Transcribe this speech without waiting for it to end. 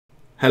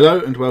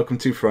Hello and welcome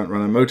to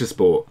Frontrunner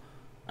Motorsport.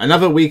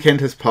 Another weekend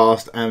has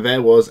passed and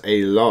there was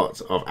a lot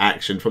of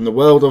action from the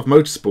world of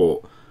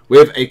motorsport,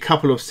 with a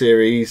couple of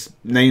series,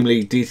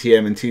 namely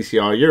DTM and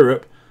TCR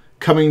Europe,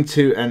 coming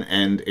to an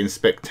end in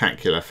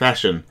spectacular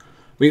fashion.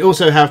 We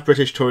also have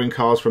British touring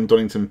cars from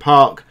Donington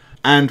Park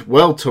and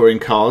World Touring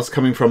cars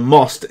coming from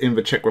Most in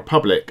the Czech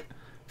Republic.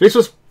 This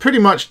was pretty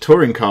much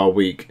touring car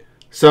week,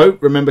 so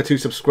remember to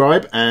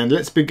subscribe and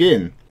let's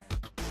begin.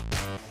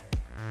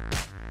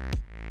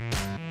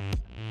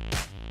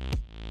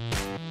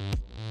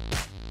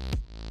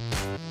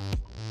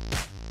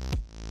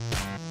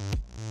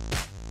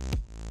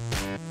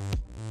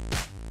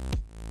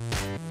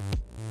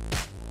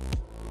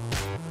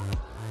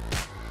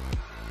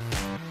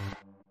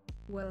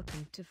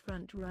 Welcome to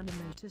Frontrunner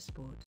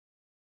Motorsport.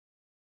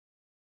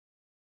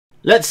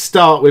 Let's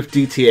start with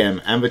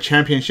DTM and the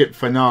championship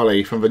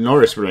finale from the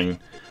Norris Ring.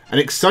 An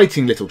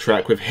exciting little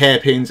track with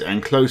hairpins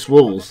and close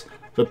walls.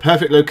 The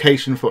perfect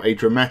location for a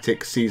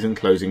dramatic season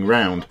closing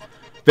round.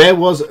 There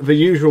was the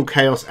usual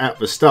chaos at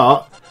the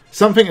start.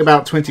 Something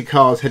about 20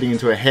 cars heading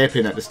into a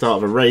hairpin at the start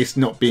of a race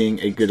not being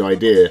a good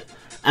idea.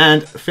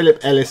 And Philip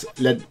Ellis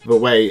led the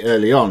way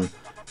early on,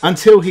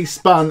 until he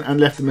spun and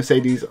left the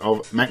Mercedes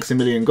of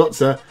Maximilian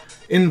Götz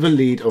in the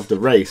lead of the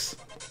race.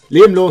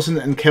 Liam Lawson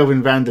and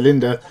Kelvin van der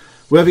Linde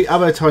were the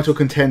other title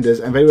contenders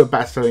and they were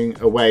battling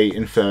away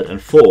in third and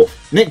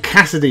fourth. Nick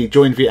Cassidy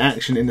joined the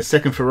action in the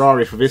second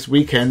Ferrari for this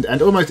weekend and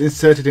almost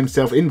inserted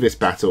himself in this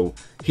battle.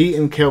 He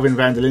and Kelvin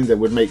van der Linde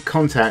would make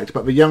contact,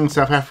 but the young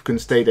South African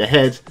stayed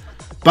ahead.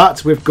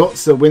 But with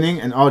Götz winning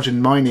and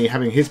Arjun Maini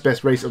having his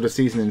best race of the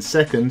season in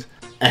second,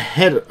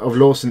 ahead of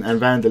Lawson and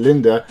van der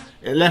Linde,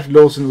 it left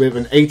Lawson with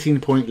an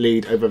 18-point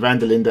lead over van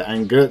der Linde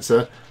and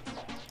Götz,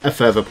 a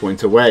further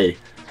point away.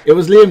 It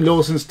was Liam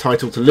Lawson's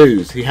title to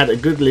lose. He had a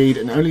good lead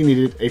and only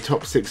needed a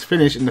top 6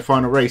 finish in the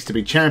final race to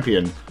be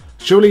champion.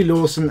 Surely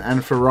Lawson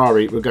and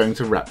Ferrari were going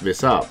to wrap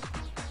this up.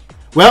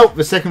 Well,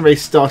 the second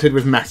race started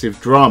with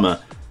massive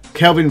drama.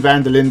 Kelvin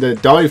van der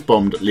Linde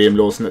dive-bombed Liam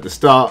Lawson at the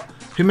start,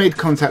 who made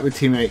contact with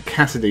teammate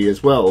Cassidy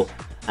as well,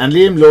 and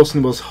Liam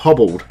Lawson was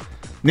hobbled.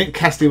 Nick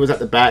Cassidy was at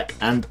the back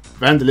and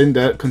van der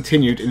Linde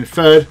continued in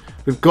third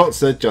with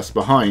Götz just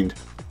behind.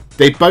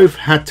 They both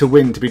had to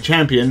win to be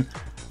champion,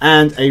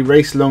 and a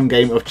race-long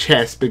game of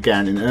chess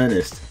began in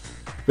earnest.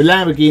 The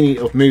Lamborghini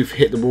of Muth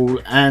hit the wall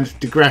and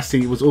De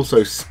Grassi was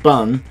also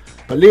spun,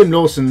 but Liam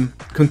Lawson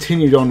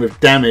continued on with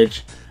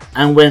damage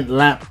and went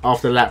lap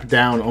after lap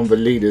down on the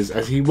leaders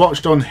as he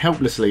watched on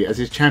helplessly as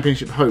his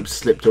championship hopes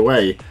slipped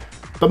away.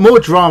 But more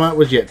drama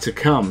was yet to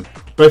come.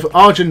 Both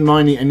Arjun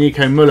Maini and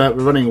Nico Müller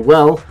were running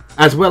well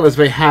as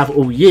they have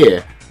all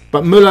year,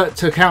 but Müller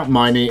took out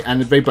Maini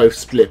and they both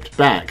slipped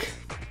back.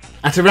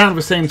 At around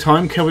the same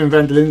time, Kelvin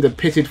van der Linde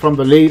pitted from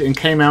the lead and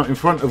came out in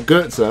front of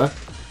Götz.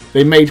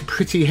 They made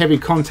pretty heavy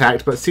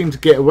contact but seemed to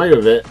get away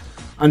with it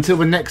until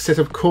the next set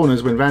of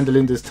corners when van der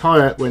Linde's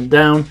tyre went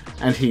down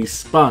and he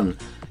spun,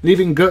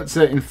 leaving Götz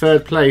in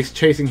third place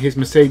chasing his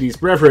Mercedes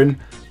brethren.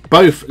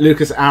 Both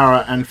Lucas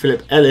Auer and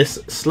Philip Ellis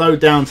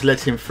slowed down to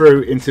let him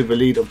through into the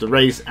lead of the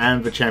race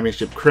and the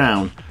championship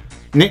crown.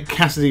 Nick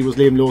Cassidy was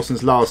Liam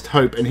Lawson's last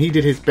hope and he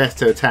did his best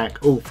to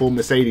attack all 4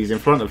 Mercedes in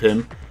front of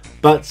him,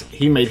 but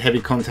he made heavy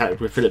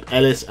contact with Philip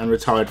Ellis and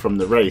retired from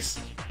the race.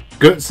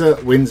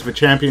 Götz wins the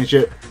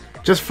championship,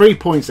 just 3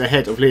 points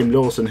ahead of Liam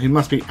Lawson, who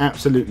must be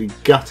absolutely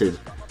gutted.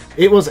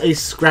 It was a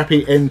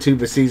scrappy end to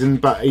the season,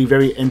 but a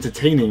very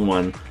entertaining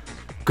one.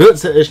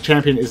 Götz as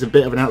champion is a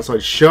bit of an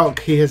outside shock.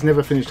 He has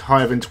never finished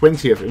higher than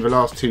 20th in the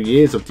last 2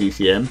 years of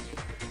DTM.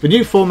 The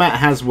new format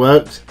has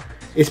worked.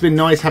 It's been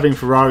nice having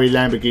Ferrari,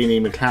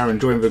 Lamborghini, McLaren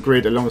join the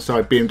grid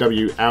alongside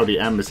BMW, Audi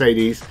and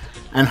Mercedes,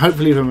 and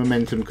hopefully the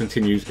momentum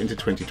continues into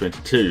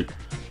 2022.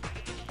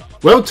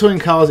 World Touring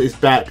Cars is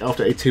back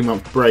after a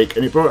 2-month break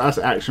and it brought us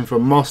action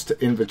from Most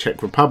in the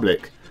Czech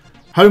Republic.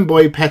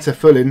 Homeboy Petter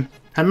Fullin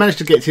had managed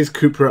to get his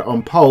Cupra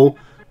on pole,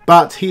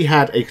 but he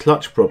had a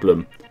clutch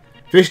problem.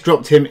 This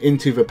dropped him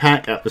into the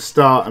pack at the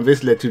start and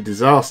this led to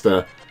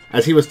disaster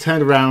as he was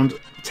turned around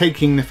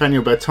taking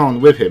Nathaniel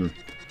Berton with him.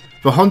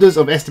 The Hondas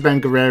of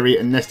Esteban Guerreri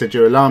and Nestor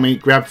Girolami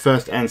grabbed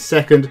first and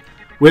second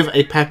with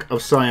a pack of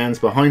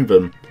Cyans behind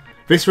them.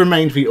 This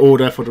remained the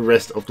order for the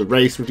rest of the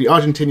race, with the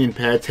Argentinian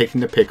pair taking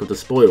the pick of the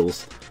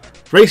spoils.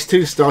 Race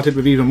 2 started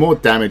with even more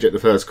damage at the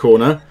first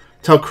corner.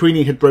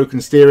 Tarquini had broken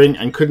steering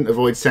and couldn't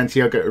avoid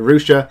Santiago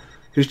Arusha,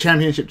 whose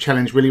championship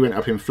challenge really went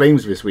up in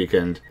flames this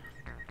weekend.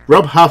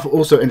 Rob Huff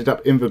also ended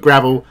up in the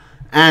gravel,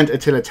 and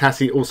Attila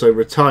Tassi also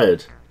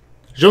retired.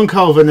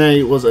 Jean-Carl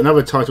Vernet was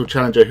another title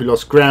challenger who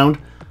lost ground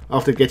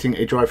after getting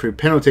a drive-through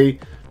penalty,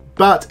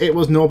 but it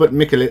was Norbert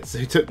Mikulits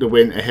who took the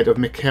win ahead of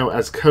Mikel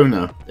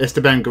Azcona,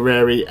 Esteban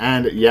Guerreri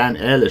and Jan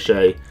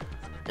Ehrliche.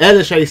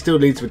 Ehrliche still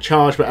leads the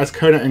charge, but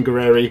Azcona and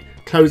Guerreri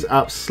close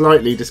up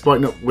slightly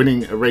despite not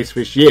winning a race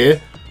this year.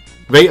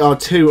 They are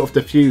 2 of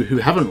the few who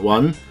haven't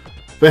won.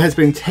 There has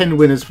been 10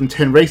 winners from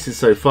 10 races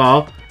so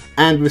far,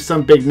 and with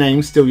some big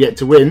names still yet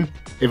to win,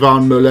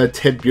 Ivan Muller,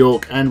 Ted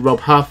Bjork and Rob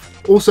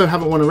Huff also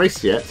haven't won a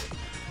race yet.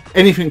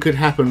 Anything could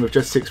happen with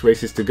just 6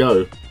 races to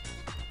go.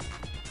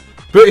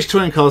 British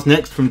Touring Cars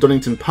next from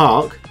Donington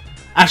Park.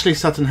 Ashley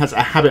Sutton has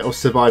a habit of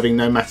surviving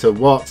no matter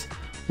what,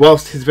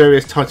 whilst his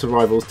various title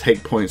rivals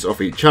take points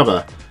off each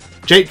other.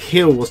 Jake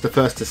Hill was the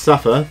first to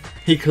suffer.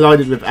 He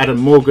collided with Adam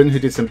Morgan, who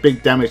did some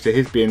big damage to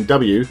his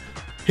BMW.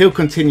 Hill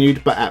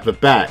continued, but at the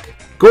back.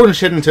 Gordon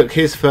Shedden took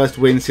his first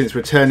win since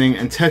returning,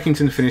 and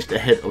Turkington finished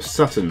ahead of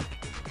Sutton.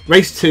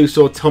 Race 2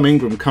 saw Tom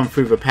Ingram come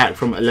through the pack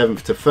from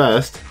 11th to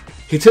 1st.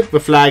 He took the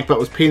flag but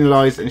was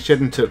penalised, and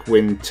Shedden took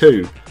win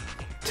 2.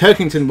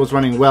 Turkington was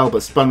running well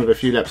but spun with a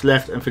few laps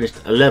left and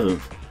finished 11th,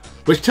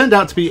 which turned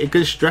out to be a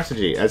good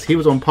strategy as he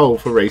was on pole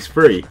for race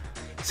 3.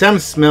 Sam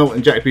Smell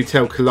and Jack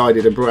Butel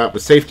collided and brought out the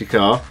safety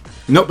car,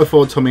 not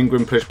before Tom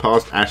Ingram pushed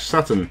past Ash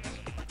Sutton.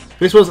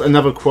 This was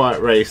another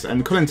quiet race,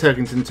 and Colin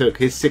Turkington took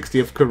his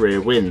 60th career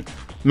win,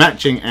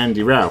 matching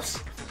Andy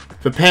Rouse.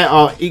 The pair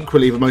are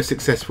equally the most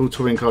successful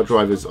touring car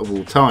drivers of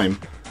all time,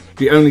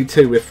 the only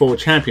two with 4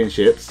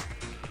 championships,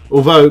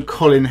 although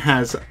Colin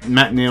has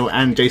Matt Neal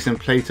and Jason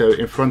Plato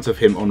in front of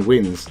him on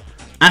wins.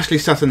 Ashley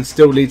Sutton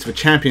still leads the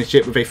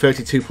championship with a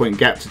 32-point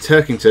gap to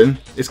Turkington.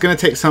 It's going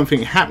to take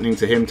something happening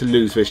to him to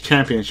lose this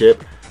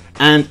championship,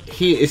 and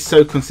he is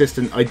so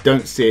consistent I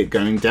don't see it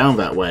going down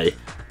that way.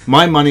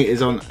 My money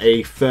is on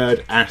a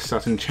third Ash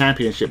Sutton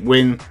championship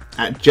win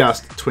at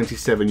just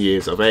 27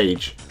 years of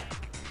age.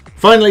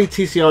 Finally,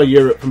 TCR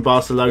Europe from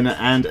Barcelona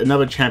and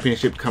another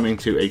championship coming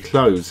to a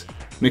close.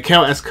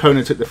 Mikel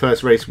Ascona took the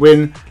first race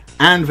win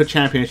and the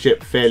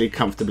championship fairly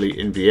comfortably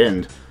in the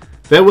end.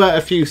 There were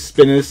a few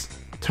spinners.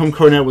 Tom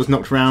Coronel was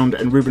knocked round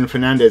and Ruben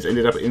Fernandez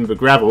ended up in the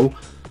gravel.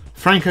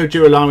 Franco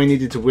Girolami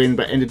needed to win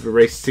but ended the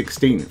race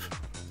 16th.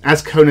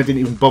 Ascona didn't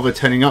even bother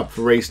turning up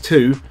for race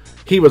 2.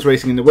 He was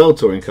racing in the World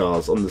Touring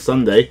Cars on the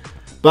Sunday,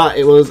 but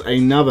it was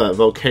another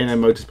Volcano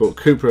Motorsport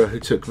Cupra who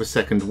took the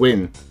second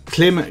win.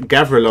 Klim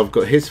Gavrilov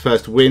got his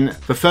first win,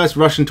 the first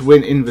Russian to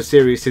win in the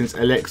series since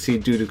Alexei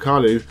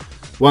Dudukalu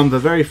won the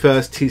very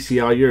first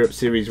TCR Europe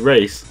Series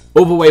race,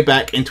 all the way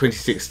back in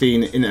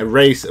 2016 in a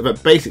race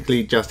that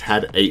basically just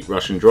had 8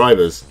 Russian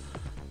drivers.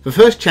 The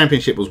first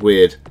championship was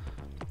weird.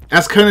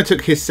 Ascona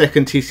took his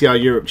second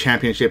TCR Europe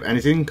Championship and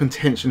is in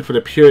contention for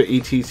the Pure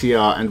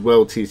ETCR and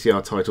World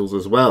TCR titles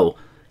as well.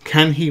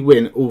 Can he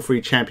win all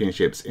 3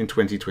 championships in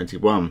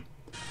 2021?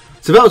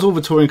 So that was all the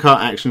touring car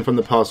action from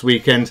the past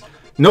weekend.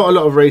 Not a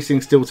lot of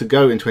racing still to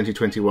go in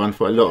 2021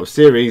 for a lot of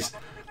series,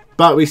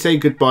 but we say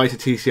goodbye to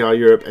TCR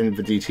Europe and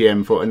the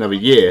DTM for another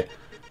year.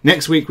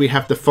 Next week we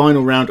have the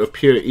final round of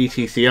Pure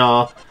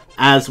ETCR,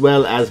 as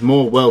well as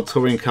more World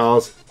Touring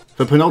Cars,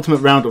 the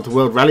penultimate round of the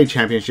World Rally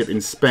Championship in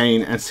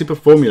Spain, and Super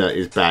Formula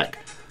is back.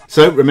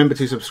 So remember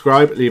to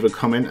subscribe, leave a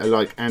comment, a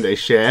like and a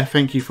share.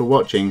 Thank you for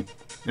watching,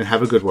 and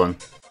have a good one.